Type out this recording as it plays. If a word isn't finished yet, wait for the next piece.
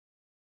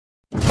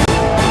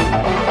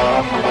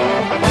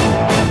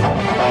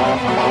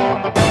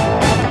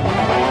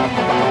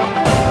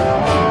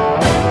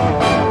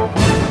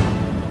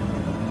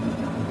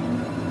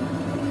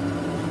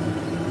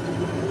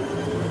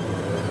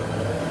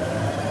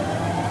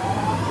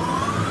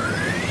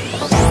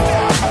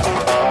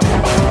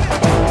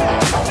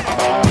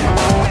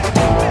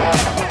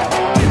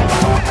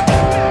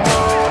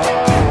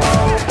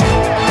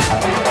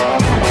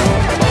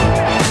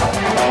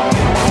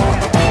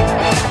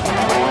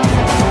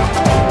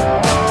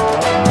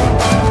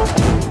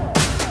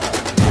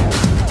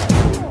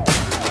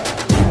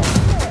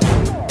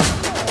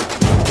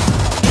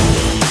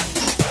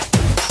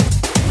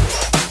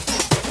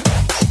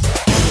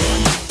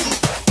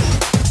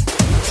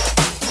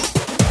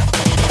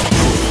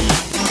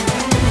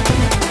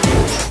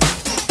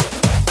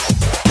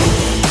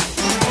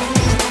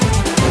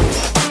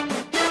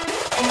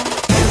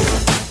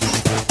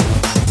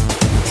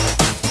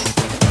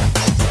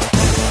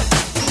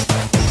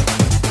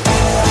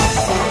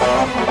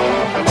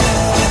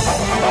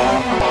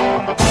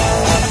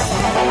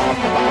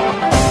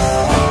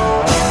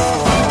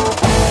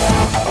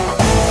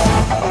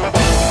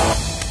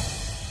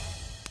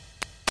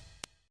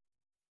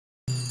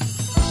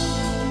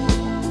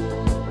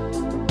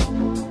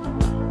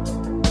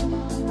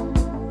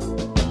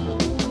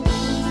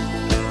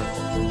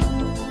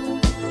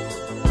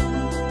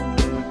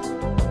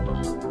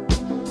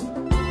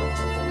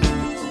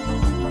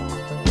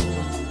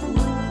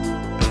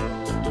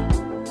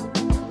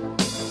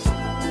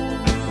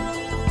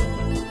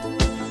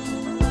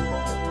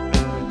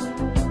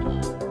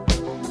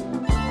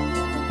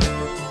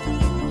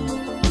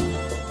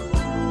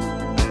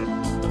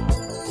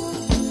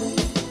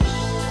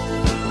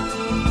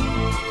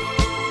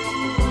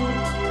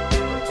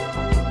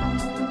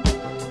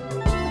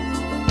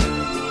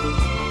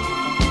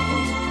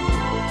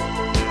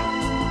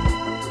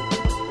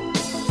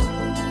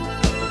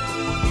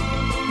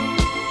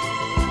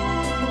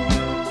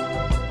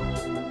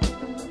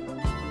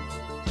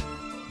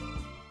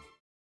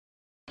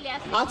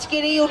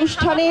আজকের এই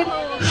অনুষ্ঠানের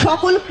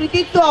সকল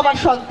কৃতিত্ব আমার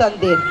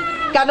সন্তানদের,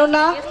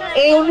 কেননা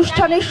এই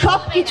অনুষ্ঠানের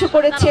সব কিছু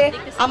করেছে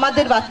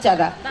আমাদের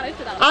বাচ্চারা।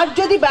 আর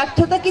যদি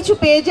ব্যর্থতা কিছু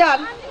পেয়ে যান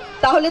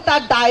তাহলে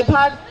তার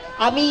দায়ভার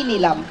আমিই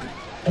নিলাম।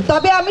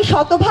 তবে আমি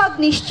শতভাগ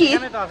নিশ্চিত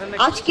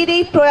আজকের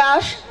এই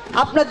প্রয়াস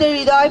আপনাদের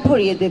হৃদয়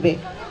ভরিয়ে দেবে।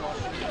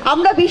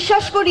 আমরা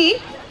বিশ্বাস করি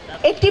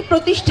একটি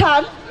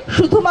প্রতিষ্ঠান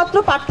শুধুমাত্র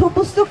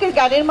পাঠ্যপুস্তকের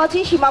জ্ঞানের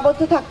মাঝেই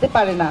সীমাবদ্ধ থাকতে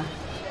পারে না।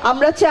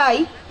 আমরা চাই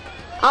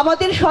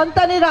আমাদের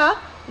সন্তানেরা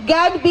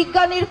জ্ঞান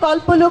বিজ্ঞানের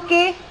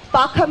কল্পলোকে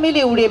পাখা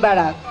মেলে উড়ে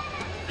বেড়াক।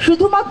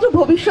 শুধুমাত্র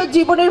ভবিষ্যৎ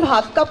জীবনের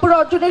ভাত কাপড়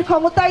অর্জনের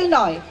ক্ষমতাই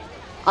নয়,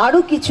 আরও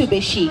কিছু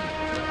বেশি,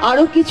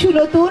 আরও কিছু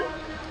নতুন,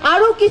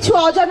 আরও কিছু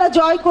অজানা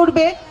জয়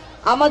করবে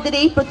আমাদের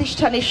এই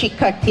প্রতিষ্ঠানের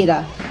শিক্ষার্থীরা।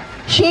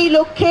 সেই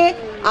লক্ষ্যে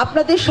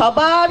আপনাদের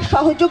সবার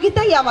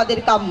সহযোগিতাই আমাদের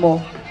কাম্য।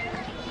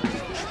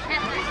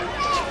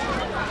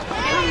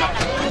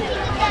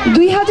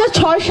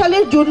 2006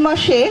 সালের জুন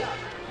মাসে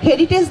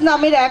হেরিটেজ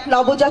নামের এক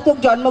নবজাতক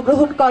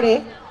জন্মগ্রহণ করে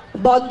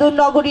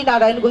বন্দরনগরী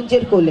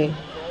নারায়ণগঞ্জের কোলে।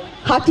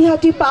 হাঁটি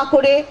হাঁটি পা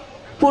করে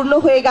পূর্ণ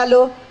হয়ে গেল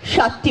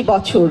 7টি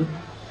বছর।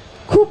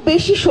 খুব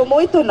বেশি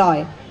সময় তো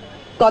নয়,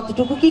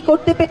 কতটুকু কি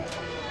করতে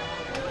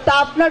তা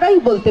আপনারাই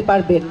বলতে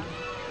পারবেন।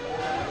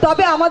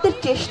 তবে আমাদের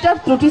চেষ্টার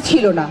ত্রুটি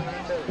ছিল না,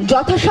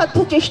 যথাসাধ্য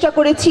চেষ্টা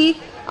করেছি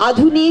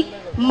আধুনিক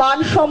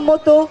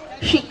মানসম্মত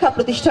শিক্ষা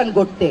প্রতিষ্ঠান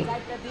গড়তে।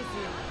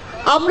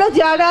 আমরা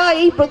যারা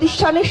এই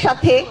প্রতিষ্ঠানের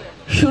সাথে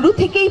শুরু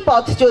থেকেই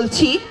পথ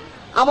চলছি,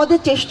 আমাদের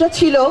চেষ্টা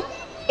ছিল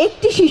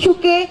একটি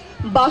শিশুকে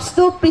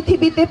বাস্তব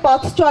পৃথিবীতে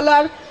পথ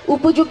চলার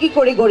উপযোগী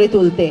করে গড়ে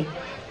তুলতে।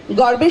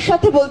 গর্বের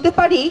সাথে বলতে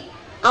পারি,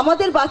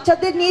 আমাদের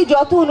বাচ্চাদের নিয়ে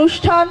যত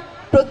অনুষ্ঠান,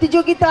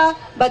 প্রতিযোগিতা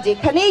বা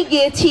যেখানেই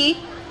গিয়েছি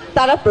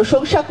তারা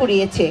প্রশংসা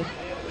কুড়িয়েছে।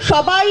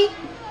 সবাই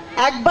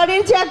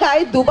একবারের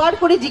জায়গায় দুবার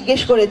করে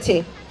জিজ্ঞেস করেছে,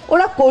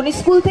 ওরা কোন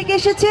স্কুল থেকে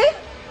এসেছে?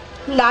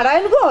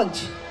 নারায়ণগঞ্জ?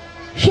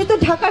 সে তো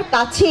ঢাকার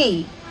কাছেই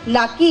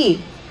নাকি?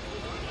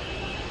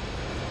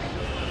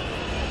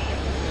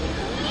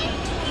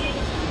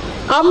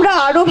 আমরা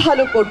আরো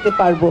ভালো করতে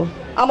পারবো।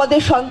 আমাদের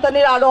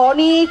সন্তানের আরো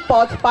অনেক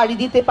পথ পাড়ি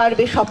দিতে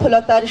পারবে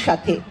সফলতার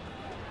সাথে,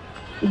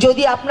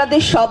 যদি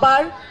আপনাদের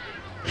সবার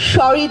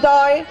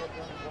সহৃদয়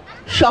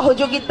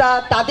সহযোগিতা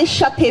তাদের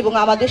সাথে এবং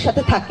আমাদের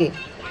সাথে থাকে।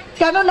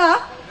 কেননা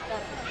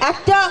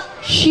একটা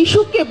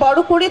শিশুকে বড়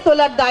করে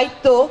তোলার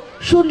দায়িত্ব,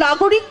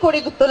 সুনাগরিক করে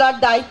তোলার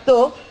দায়িত্ব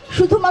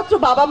শুধুমাত্র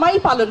বাবা মাই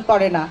পালন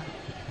করে না।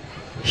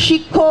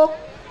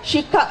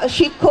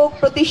 শিক্ষক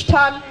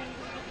প্রতিষ্ঠান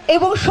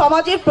এবং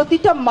সমাজের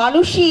প্রতিটা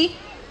মানুষই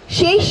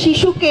সেই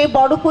শিশুকে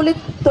বড় করে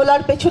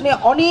তোলার পেছনে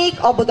অনেক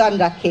অবদান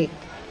রাখে।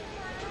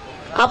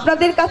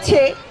 আপনাদের কাছে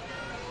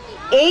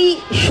এই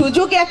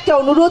সুযোগে একটা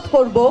অনুরোধ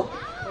করব,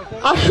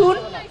 আসুন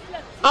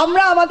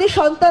আমরা আমাদের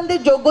সন্তানদের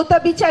যোগ্যতা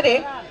বিচারে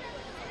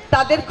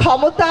তাদের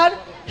ক্ষমতার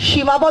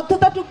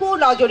সীমাবদ্ধতাটুকু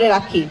নজরে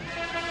রাখি।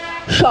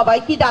 সবাই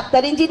কি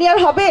ডাক্তার ইঞ্জিনিয়ার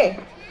হবে?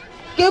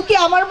 কেউ কি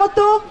আমার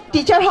মতো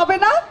টিচার হবে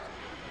না?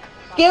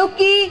 কেউ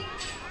কি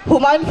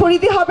হুমায়ুন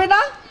ফরিদি হবে না?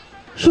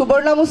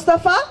 সুবর্ণা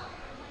মুস্তাফা?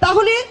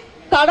 তাহলে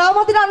তারা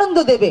আমাদের আনন্দ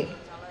দেবে।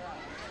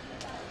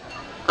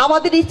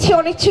 আমাদের ইচ্ছে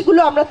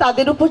অনিচ্ছেগুলো আমরা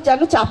তাদের উপর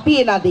যেন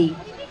চাপিয়ে না দিই।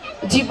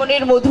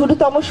 জীবনের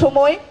মধুরতম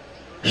সময়,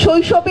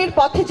 শৈশবের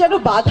পথে যেন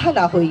বাধা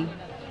না হই।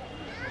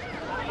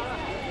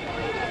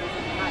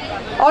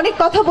 অনেক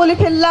কথা বলে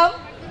ফেললাম,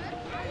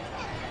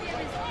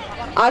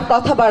 আর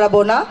কথা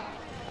বাড়াবো না।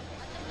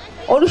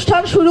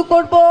 অনুষ্ঠান শুরু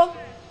করব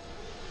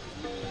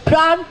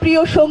প্রাণ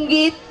প্রিয়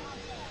সঙ্গীত,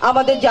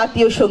 আমাদের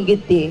জাতীয়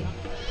সঙ্গীত দিয়ে।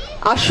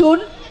 আসুন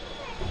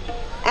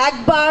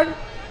একবার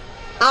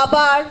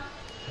আবার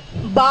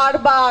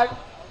বারবার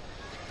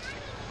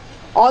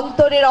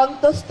অন্তরের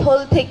অন্তঃস্থল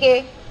থেকে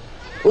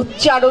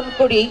উচ্চারণ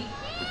করি,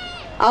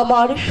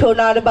 আমার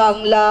সোনার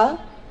বাংলা,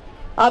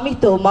 আমি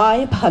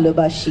তোমায়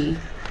ভালোবাসি।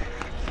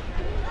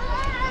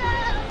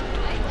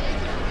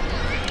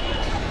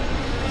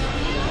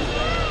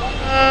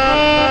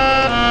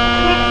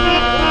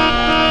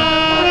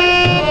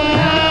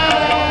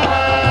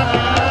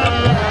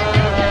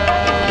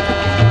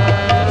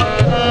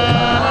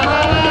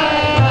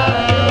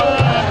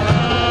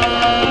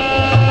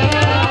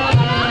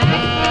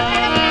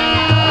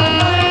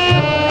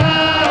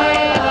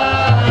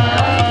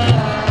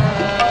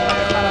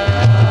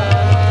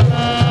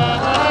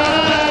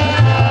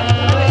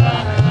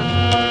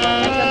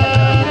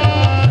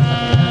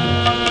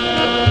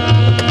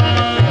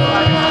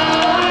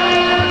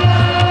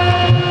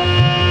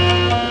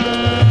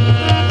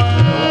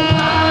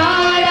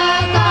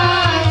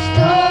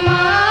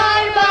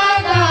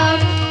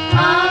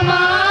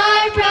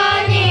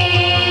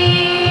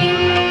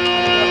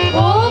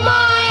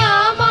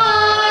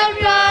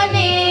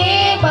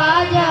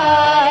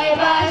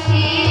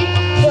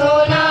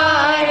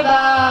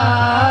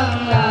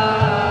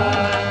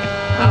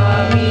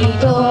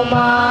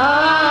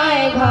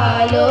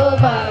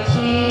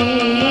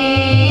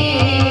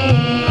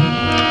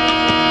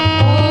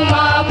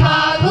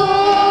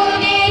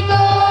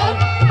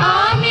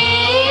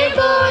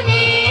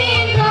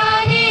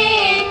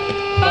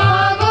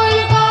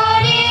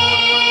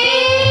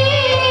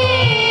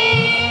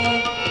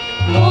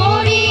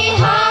 Mori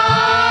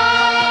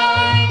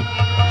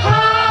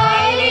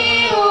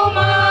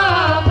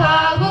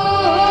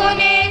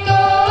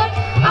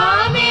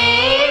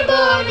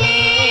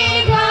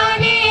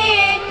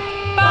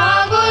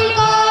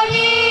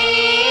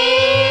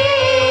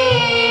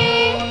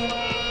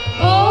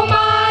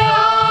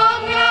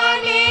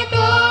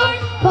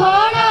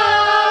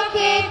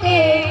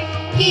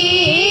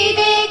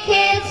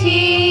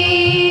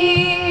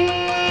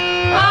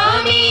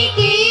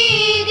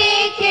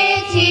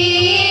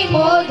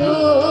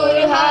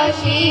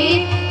ভালোবাসি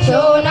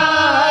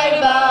সোনার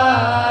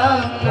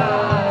বাংলা,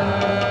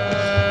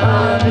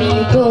 আমি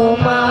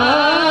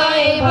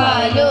তোমায়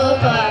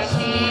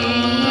ভালোবাসি।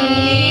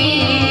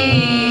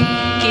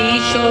 কি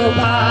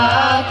শোভা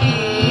কি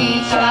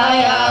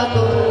ছায়া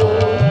গো,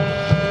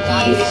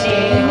 কি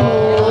স্নেহ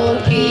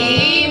কি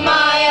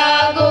মায়া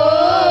গো,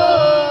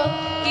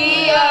 কি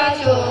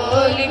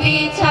আঁচল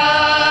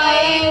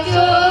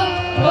বিছাইছো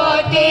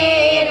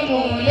বটের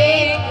মূলে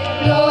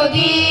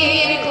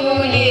নদীর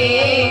কূলে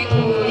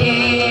কূলে।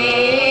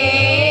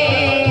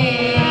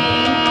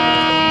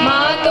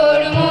 মা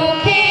তোর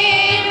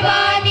মুখের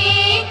বাণী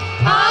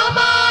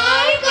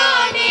আমার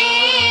কানে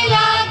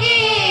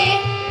লাগে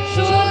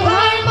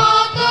সুধার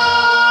মতো,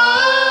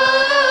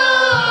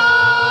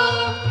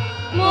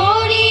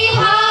 মরি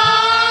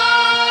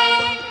হায়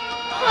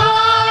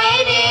হায়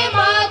রে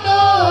মা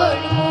তোর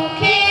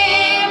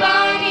মুখের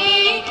বাণী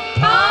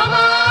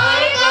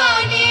আমার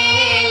কানে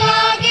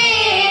লাগে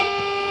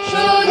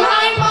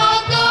সুধার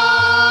মতো।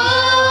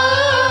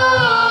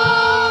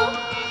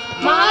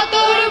 মা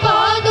তোর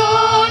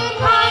বদন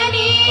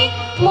খানি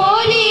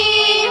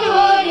মলিন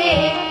হলে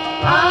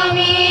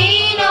আমি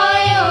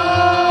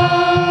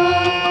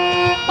নয়ন,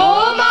 ও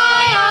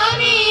মায়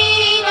আমি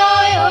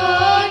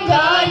নয়ন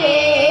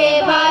জলে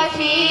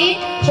ভাসি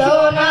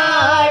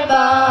সোনার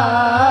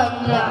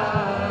বাংলা,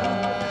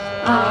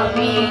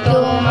 আমি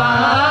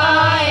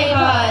তোমায়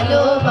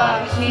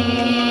ভালোবাসি।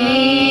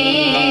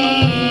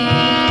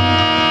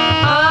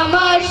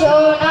 আমার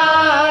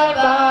সোনার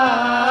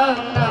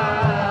বাংলা,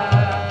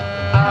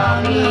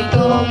 আমি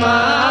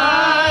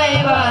তোমায়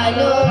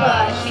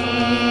ভালোবাসি।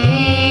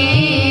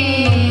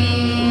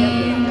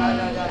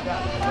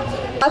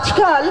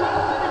 আজকাল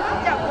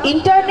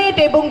ইন্টারনেট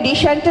এবং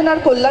ডিশ অ্যান্টেনার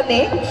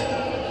কল্যাণে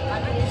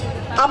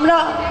আমরা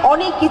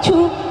অনেক কিছু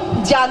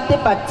জানতে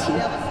পারছি।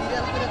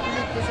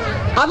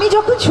 আমি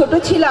যখন ছোট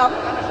ছিলাম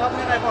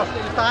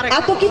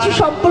এত কিছু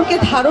সম্পর্কে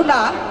ধারণা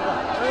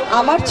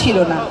আমার ছিল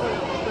না,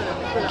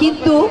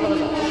 কিন্তু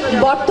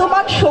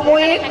বর্তমান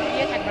সময়ের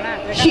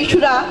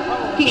শিশুরা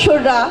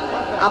কিশোররা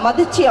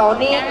আমাদের চেয়ে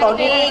অনেক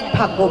অনেক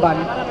ভাগ্যবান।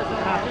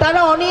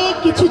 তারা অনেক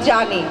কিছু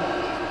জানে,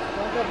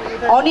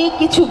 অনেক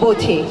কিছু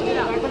বোঝে,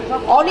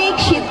 অনেক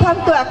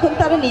সিদ্ধান্ত এখন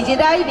তারা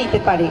নিজেরাই নিতে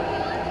পারে।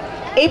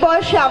 এই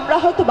বয়সে আমরা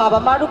হয়তো বাবা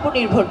মার উপর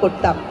নির্ভর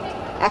করতাম,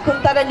 এখন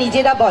তারা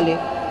নিজেরা বলে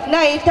না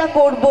এটা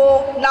করব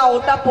না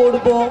ওটা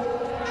পড়ব।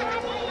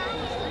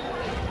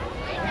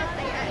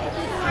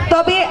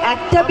 তবে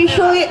একটা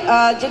বিষয়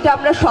যেটা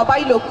আমরা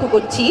সবাই লক্ষ্য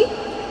করছি,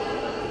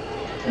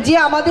 যে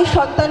আমাদের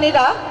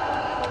সন্তানেরা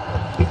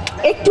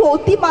একটু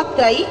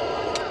অতিমাত্রায়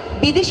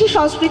বিদেশি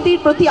সংস্কৃতির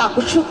প্রতি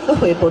আকর্ষিত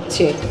হয়ে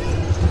পড়ছে।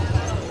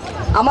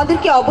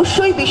 আমাদেরকে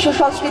অবশ্যই বিশ্ব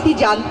সংস্কৃতি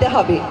জানতে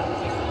হবে,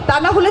 তা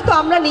না হলে তো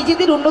আমরা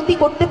নিজেদের উন্নতি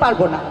করতে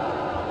পারবো না।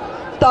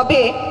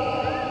 তবে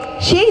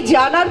সেই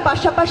জানার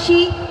পাশাপাশি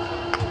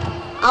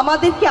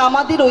আমাদেরকে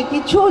আমাদের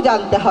ঐতিহ্যও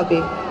জানতে হবে,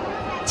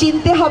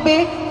 চিনতে হবে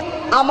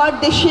আমার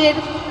দেশের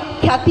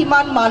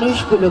খ্যাতিমান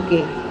মানুষগুলোকে।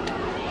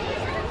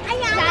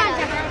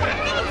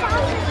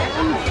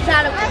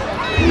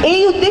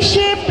 এই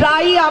উদ্দেশ্যে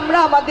প্রায় আমরা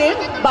আমাদের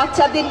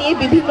বাচ্চাদের নিয়ে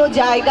বিভিন্ন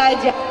জায়গায়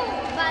যাই,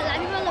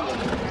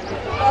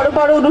 বড়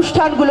বড়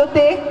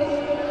অনুষ্ঠানগুলোতে,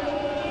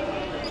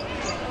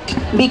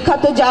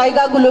 বিখ্যাত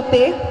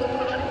জায়গাগুলোতে,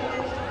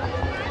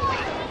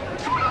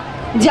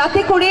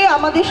 যাতে করে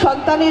আমাদের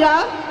সন্তানেরা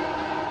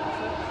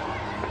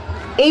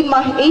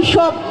এই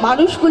সব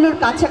মানুষগুলোর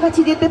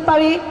কাছাকাছি যেতে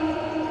পারে,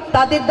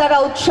 তাদের দ্বারা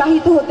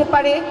উৎসাহিত হতে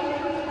পারে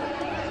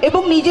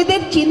এবং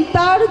নিজেদের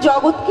চিন্তার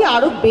জগৎকে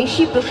আরো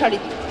বেশি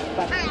প্রসারিত করতে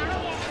পারে।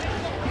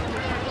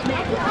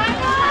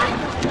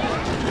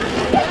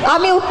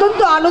 আমি অত্যন্ত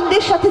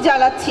আনন্দের সাথে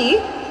জানাচ্ছি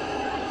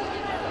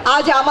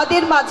আজ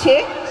আমাদের মাঝে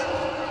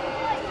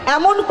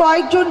এমন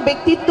কয়েকজন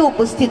ব্যক্তিত্ব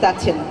উপস্থিত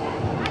আছেন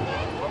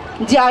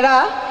যারা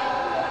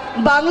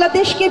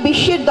বাংলাদেশকে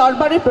বিশ্বের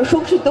দরবারে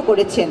প্রশংসিত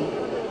করেছেন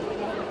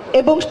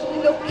এবং সেই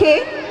লক্ষ্যে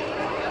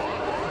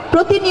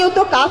প্রতিনিয়ত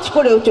কাজ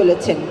করেও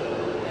চলেছেন।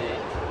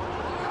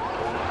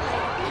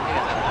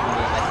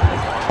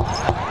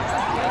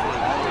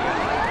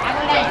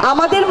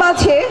 আমাদের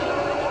মাঝে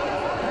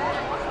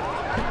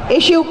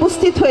এসে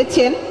উপস্থিত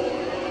হয়েছেন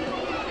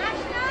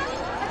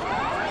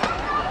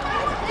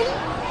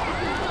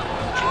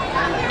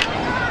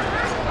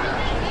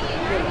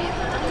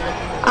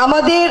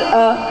আমাদের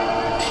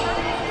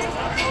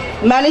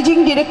ম্যানেজিং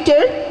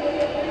ডিরেক্টর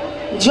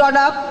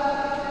জনাব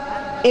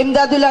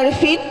এমদাদুল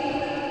আরেফিন,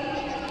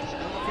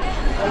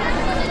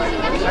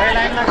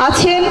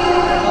 আছেন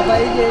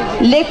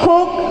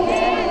লেখক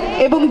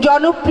এবং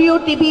জনপ্রিয়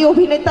টিভি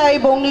অভিনেতা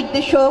এবং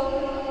নির্দেশক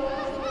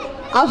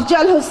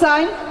আফজাল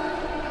হোসাইন,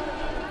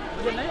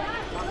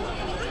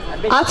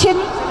 আছেন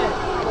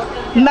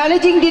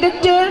ম্যানেজিং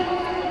ডিরেক্টর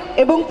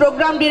এবং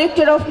প্রোগ্রাম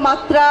ডিরেক্টর অফ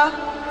মাত্রা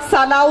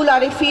সানাউল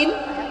আরেফিন,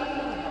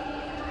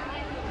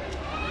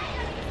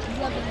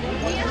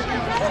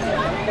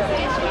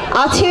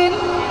 আছেন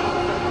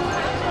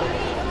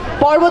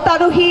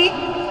পর্বতারোহী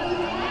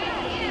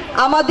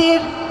আমাদের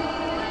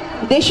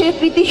দেশের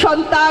কৃতি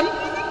সন্তান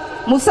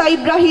মুসা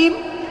ইব্রাহিম,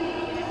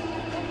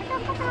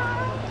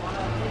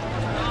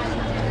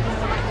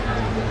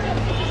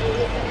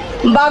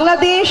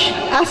 বাংলাদেশ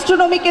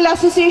অ্যাস্ট্রোনমিক্যাল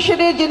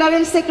অ্যাসোসিয়েশনের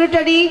জেনারেল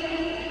সেক্রেটারি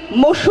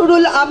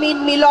মশরুল আমিন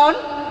মিলন,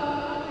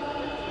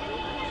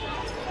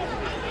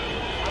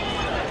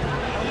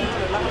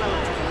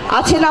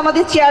 আছেন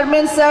আমাদের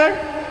চেয়ারম্যান স্যার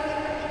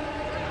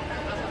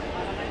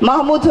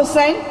মাহমুদ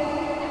হোসেন,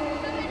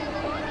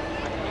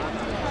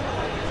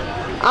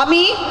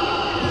 আমি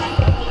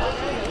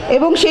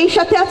এবং সেই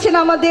সাথে আছেন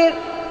আমাদের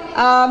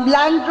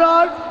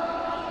ল্যান্ডলর্ড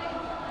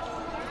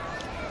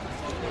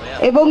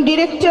এবং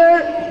director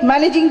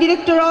managing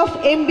director of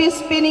MB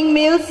spinning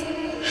mills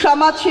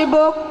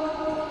সমাজসেবক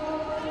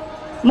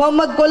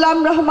মোহাম্মদ গোলাম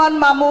রহমান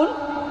মামুন।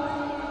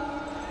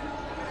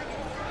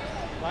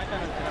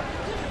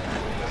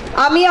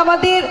 আমি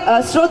আমাদের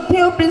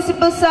শ্রদ্ধেয়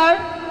প্রিন্সিপাল স্যার,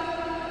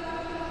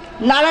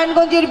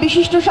 নারায়ণগঞ্জের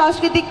বিশিষ্ট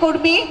সাংস্কৃতিক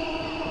কর্মী,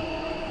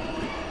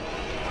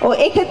 ও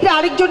এক্ষেত্রে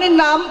আরেকজনের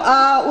নাম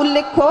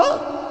উল্লেখ্য,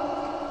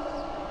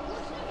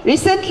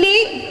 রিসেন্টলি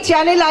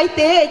চ্যানেল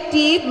আইতে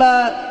একটি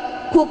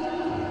খুব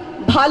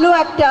ভালো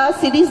একটা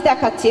সিরিজ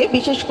দেখাচ্ছে,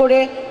 বিশেষ করে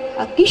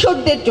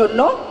কিশোরদের জন্য।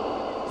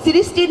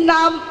 সিরিজটির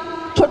নাম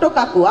ছোট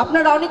কাকু।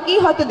 আপনারা অনেকেই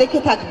হয়তো দেখে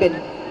থাকবেন,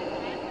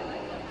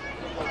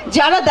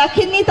 যারা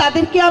দেখেননি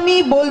তাদেরকে আমি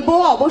বলবো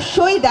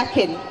অবশ্যই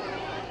দেখেন,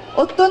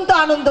 অত্যন্ত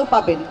আনন্দ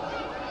পাবেন।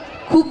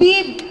 খুবই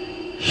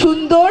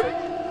সুন্দর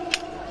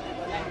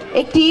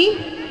একটি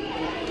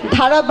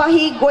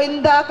ধারাবাহিক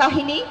গোয়েন্দা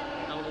কাহিনী,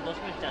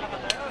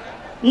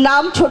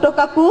 নাম ছোট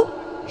কাকু।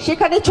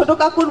 সেখানে ছোট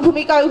কাকুর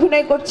ভূমিকায়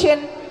অভিনয় করছেন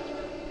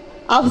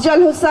আফজাল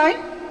হোসেন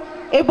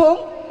এবং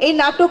এই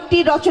নাটকটি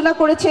রচনা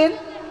করেছেন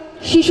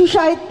শিশু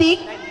সাহিত্যিক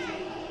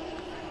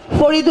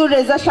ফরিদুর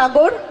রেজা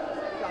সাগর।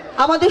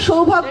 আমাদের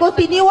সৌভাগ্য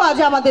তিনিও আজ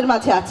আমাদের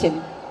মাঝে আছেন।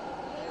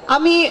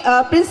 আমি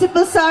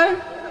প্রিন্সিপাল স্যার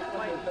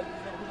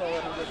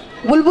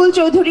বুলবুল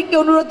চৌধুরীকে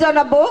অনুরোধ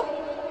জানাবো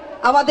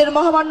আমাদের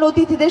মহামান্য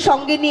অতিথিদের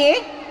সঙ্গে নিয়ে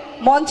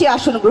মঞ্চে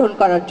আসন গ্রহণ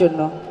করার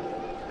জন্য।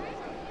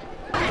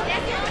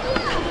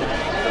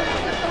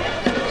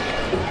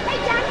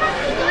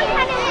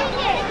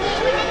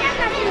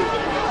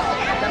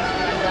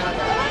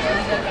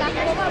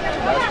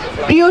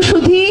 প্রিয়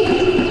সুধী,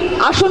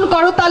 আসন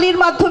করতালির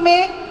মাধ্যমে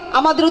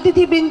আমাদের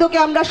অতিথিবৃন্দকে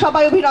আমরা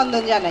সবাই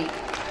অভিনন্দন জানাই।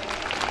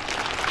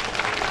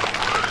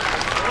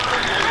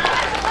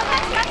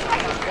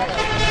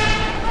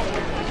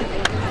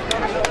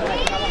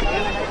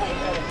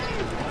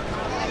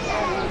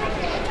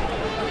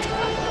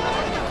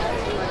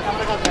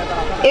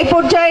 এ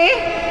পর্যায়ে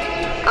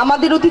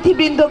আমাদের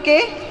অতিথিবৃন্দকে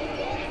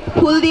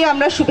ফুল দিয়ে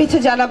আমরা শুভেচ্ছা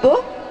জানাবো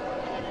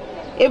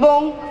এবং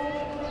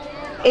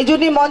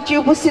এজন্য মঞ্চে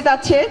উপস্থিত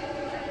আছে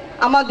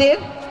আমাদের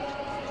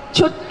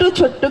ছোট্ট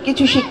ছোট্ট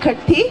কিছু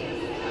শিক্ষার্থী।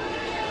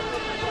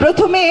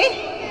 প্রথমে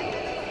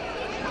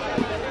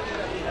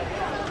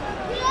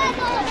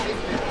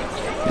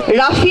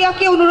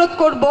রাফিয়াকে অনুরোধ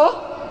করব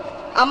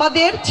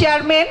আমাদের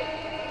চেয়ারম্যান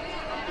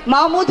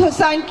মাহমুদ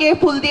হোসেনকে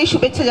ফুল দিয়ে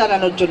শুভেচ্ছা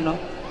জানানোর জন্য।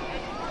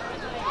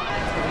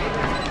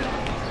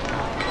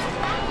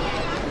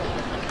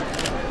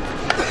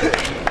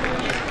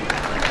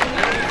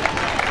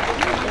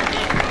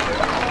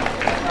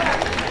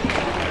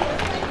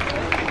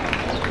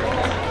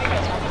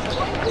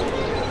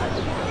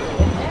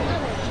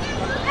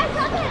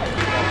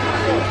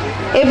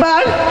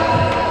 এবার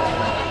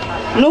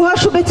নুহা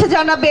শুভেচ্ছা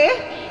জানাবে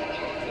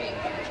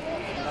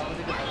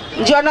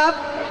জনাব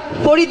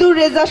ফরিদুর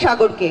রেজা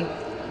সাগরকে।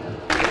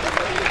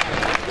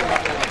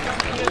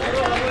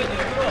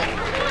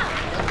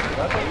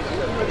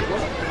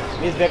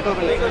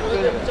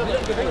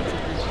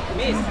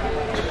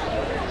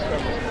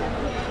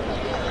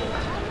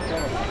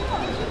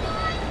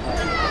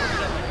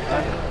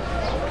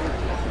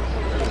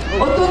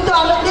 অত্যন্ত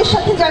আনন্দের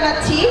সাথে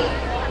জানাচ্ছি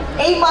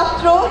এই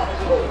মাত্র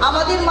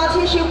আমাদের মাঝে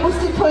এসে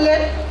উপস্থিত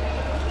হলেন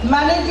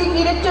ম্যানেজিং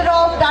ডিরেক্টর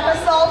অফ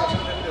ডাটাসফট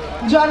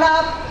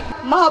জনাব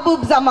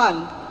মাহবুব জামান।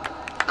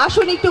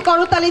 আসুন একটু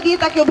করতালি দিয়ে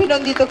তাকে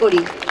অভিনন্দিত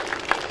করি।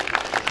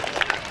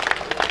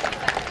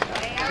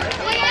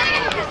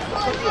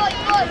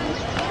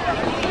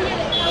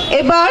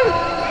 এবার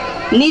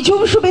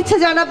নিঝুম শুভেচ্ছা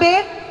জানাবে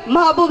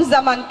মাহবুব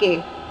জামানকে।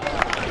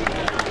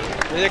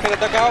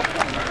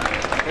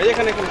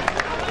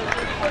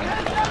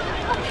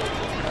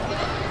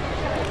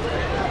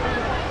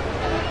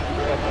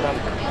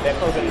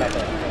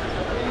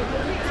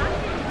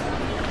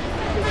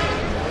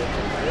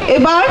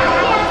 এবার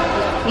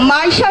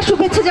মাইশা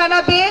শুভেচ্ছা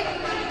জানাবে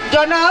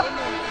জনাব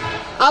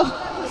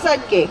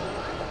আফসানকে।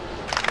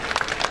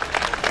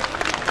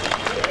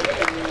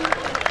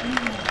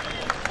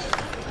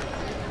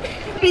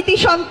 প্রীতি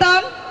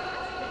সন্তান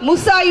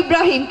মুসা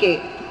ইব্রাহিমকে।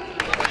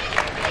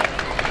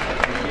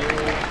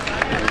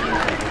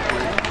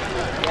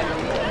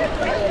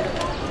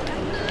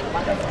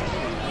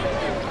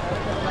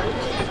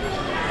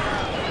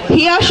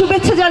 হিয়া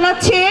শুভেচ্ছা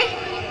জানাচ্ছে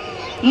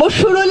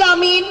মশরুল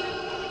আমিন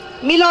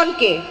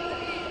মিলনকে।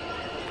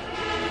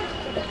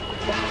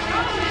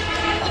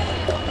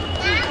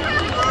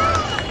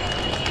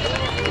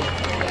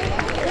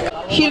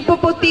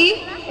 শিল্পপতি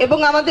এবং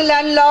আমাদের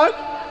ল্যান্ডলর্ড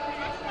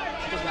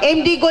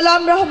এমডি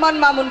গোলাম রহমান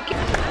মামুনকে।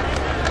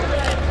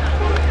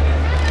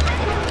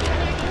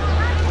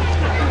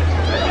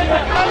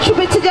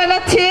 শুভেচ্ছা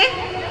জানাচ্ছি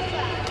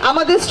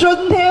আমাদের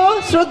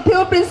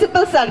শ্রদ্ধেয়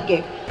প্রিন্সিপাল স্যারকে।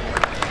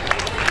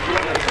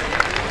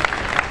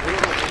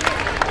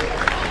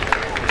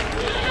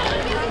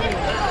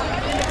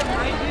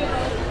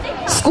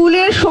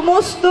 স্কুলের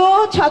সমস্ত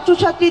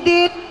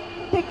ছাত্রছাত্রীদের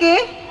থেকে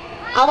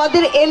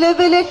আমাদের এ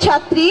লেভেলের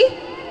ছাত্রী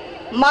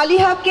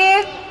মালিহাকে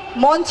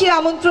মঞ্চে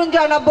আমন্ত্রণ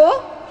জানাবো।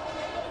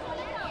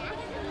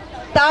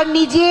 তার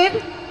নিজের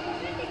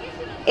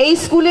এই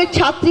স্কুলের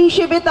ছাত্রী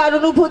হিসেবে তার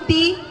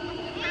অনুভূতি,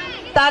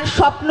 তার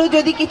স্বপ্ন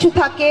যদি কিছু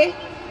থাকে,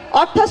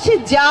 অর্থাৎ সে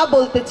যা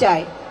বলতে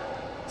চায়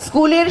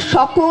স্কুলের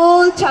সকল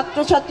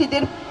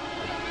ছাত্রছাত্রীদের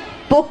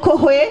পক্ষ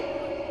হয়ে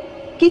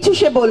কিছু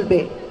সে বলবে।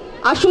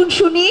 আসুন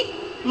শুনি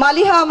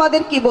মালিহা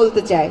আমাদের কি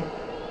বলতে চায়।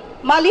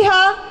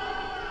 Maliha.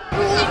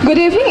 Good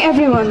evening,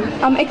 everyone.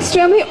 I'm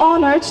extremely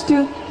honored to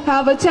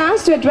have a chance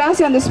to address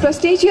you on this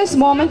prestigious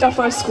moment of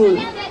our school.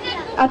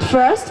 At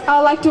first,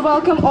 I'd like to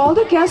welcome all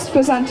the guests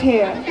present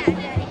here.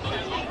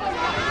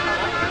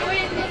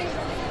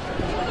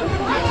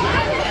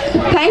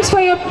 Thanks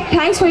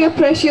for your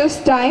precious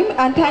time,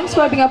 and thanks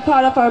for being a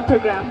part of our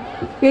program.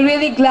 We're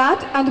really glad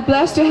and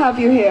blessed to have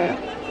you here.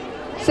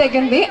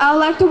 Secondly,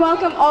 I'd like to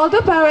welcome all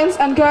the parents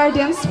and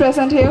guardians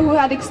present here who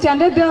had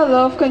extended their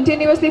love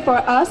continuously for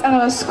us and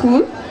our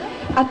school.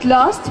 At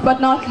last but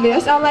not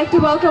least, I'd like to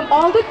welcome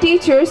all the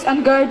teachers and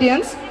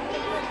guardians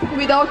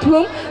without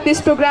whom this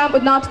program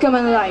would not come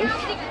alive.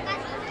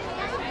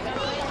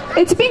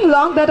 It's been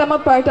long that I'm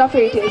a part of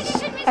Heritage,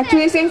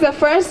 actually since the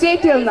first day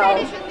till now.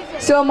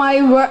 So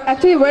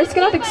words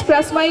cannot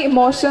express my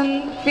emotion,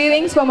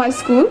 feelings for my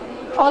school.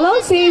 All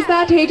I'll say is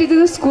that Heritage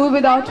is a school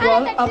without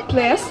wall, a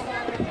place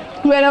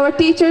where our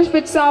teachers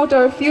fits out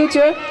our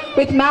future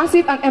with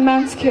massive and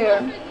immense care.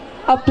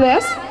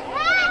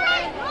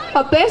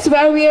 A place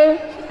where we are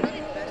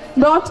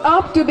brought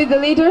up to be the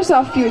leaders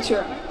of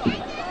future.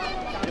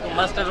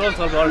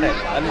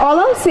 All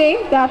I'll say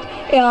that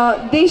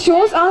they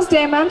shows us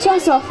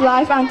dimensions of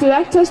life and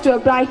direct us to a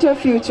brighter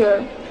future.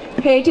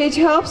 Heritage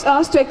helps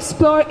us to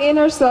explore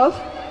inner self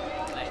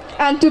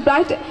and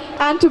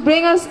to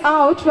bring us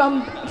out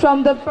from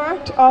the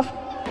birth of.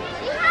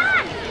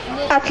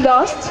 At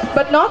last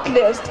but not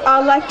least,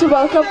 I'd like to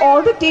welcome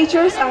all the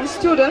teachers and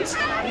students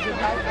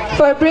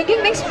for bringing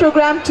this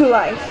program to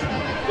life.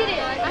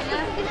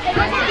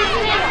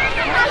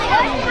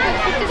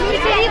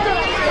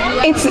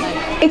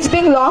 It's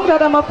been long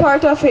that I'm a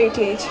part of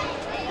Heritage,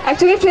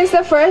 actually since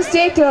the first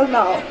day till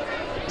now.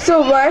 So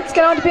words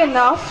cannot be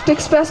enough to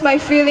express my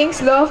feelings,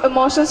 love,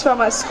 emotions for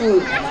my school.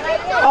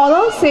 All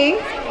I'll say,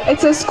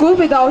 it's a school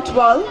without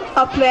wall,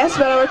 a place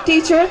where our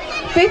teacher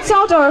fits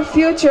out our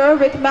future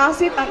with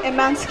massive and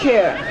immense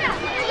care.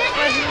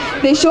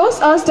 They shows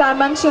us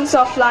dimensions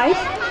of life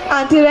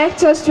and direct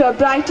us to a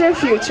brighter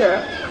future.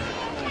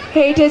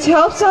 Heritage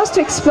helps us to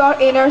explore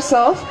inner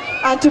self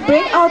and to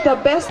bring out the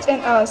best in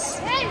us.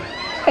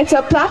 It's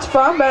a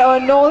platform where our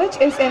knowledge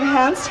is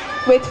enhanced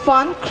with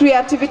fun,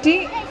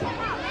 creativity,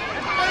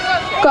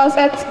 because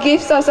it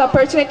gives us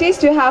opportunities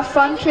to have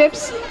fun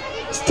trips,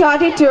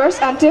 study tours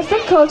and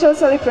different cultural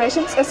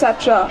celebrations,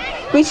 etc.,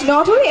 which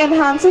not only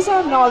enhances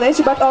our knowledge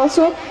but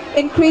also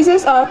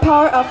increases our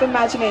power of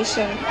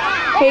imagination.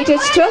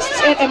 Heritage trusts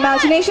in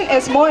imagination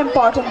is more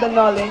important than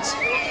knowledge.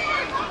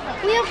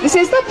 This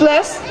is the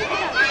place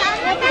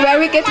where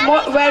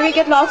we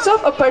get lots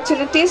of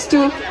opportunities to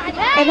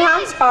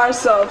enhance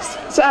ourselves.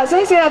 So as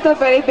I said at the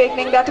very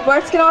beginning, that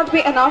words cannot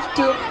be enough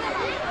to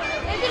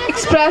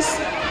express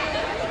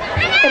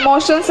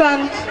emotions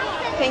and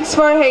things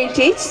for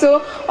Heritage. So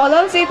all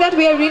I'll say that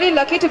we are really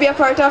lucky to be a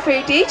part of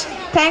Heritage.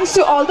 Thanks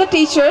to all the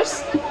teachers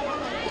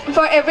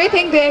for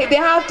everything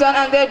they have done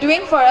and they're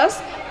doing for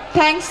us.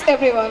 Thanks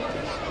everyone.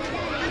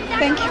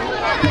 Thank you.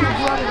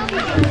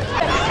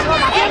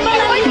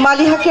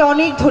 মালিহাকে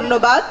অনেক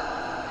ধন্যবাদ।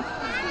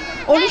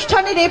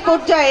 অনুষ্ঠানের এই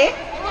পর্যায়ে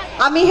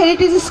আমি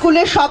heritage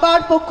স্কুলের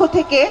সবার পক্ষ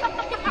থেকে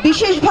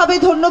বিশেষভাবে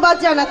ধন্যবাদ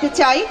জানাতে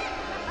চাই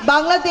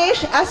বাংলাদেশ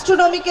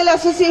অ্যাস্ট্রোনমিক্যাল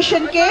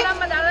অ্যাসোসিয়েশনকে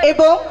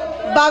এবং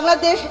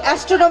বাংলাদেশ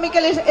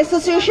অ্যাস্ট্রোনমিক্যাল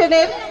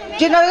অ্যাসোসিয়েশনের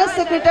জেনারেল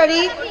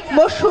সেক্রেটারি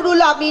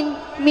মশহুরুল আমিন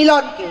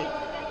মিলনকে।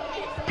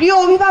 প্রিয়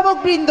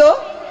অভিভাবকবৃন্দ,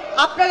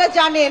 আপনারা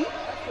জানেন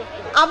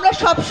আমরা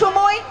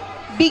সবসময়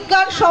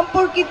বিজ্ঞান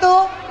সম্পর্কিত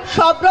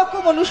সব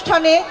রকম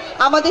অনুষ্ঠানে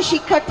আমাদের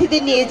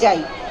শিক্ষার্থীদের নিয়ে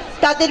যাই,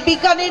 তাদের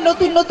বিজ্ঞানের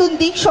নতুন নতুন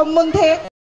দিক সম্বন্ধে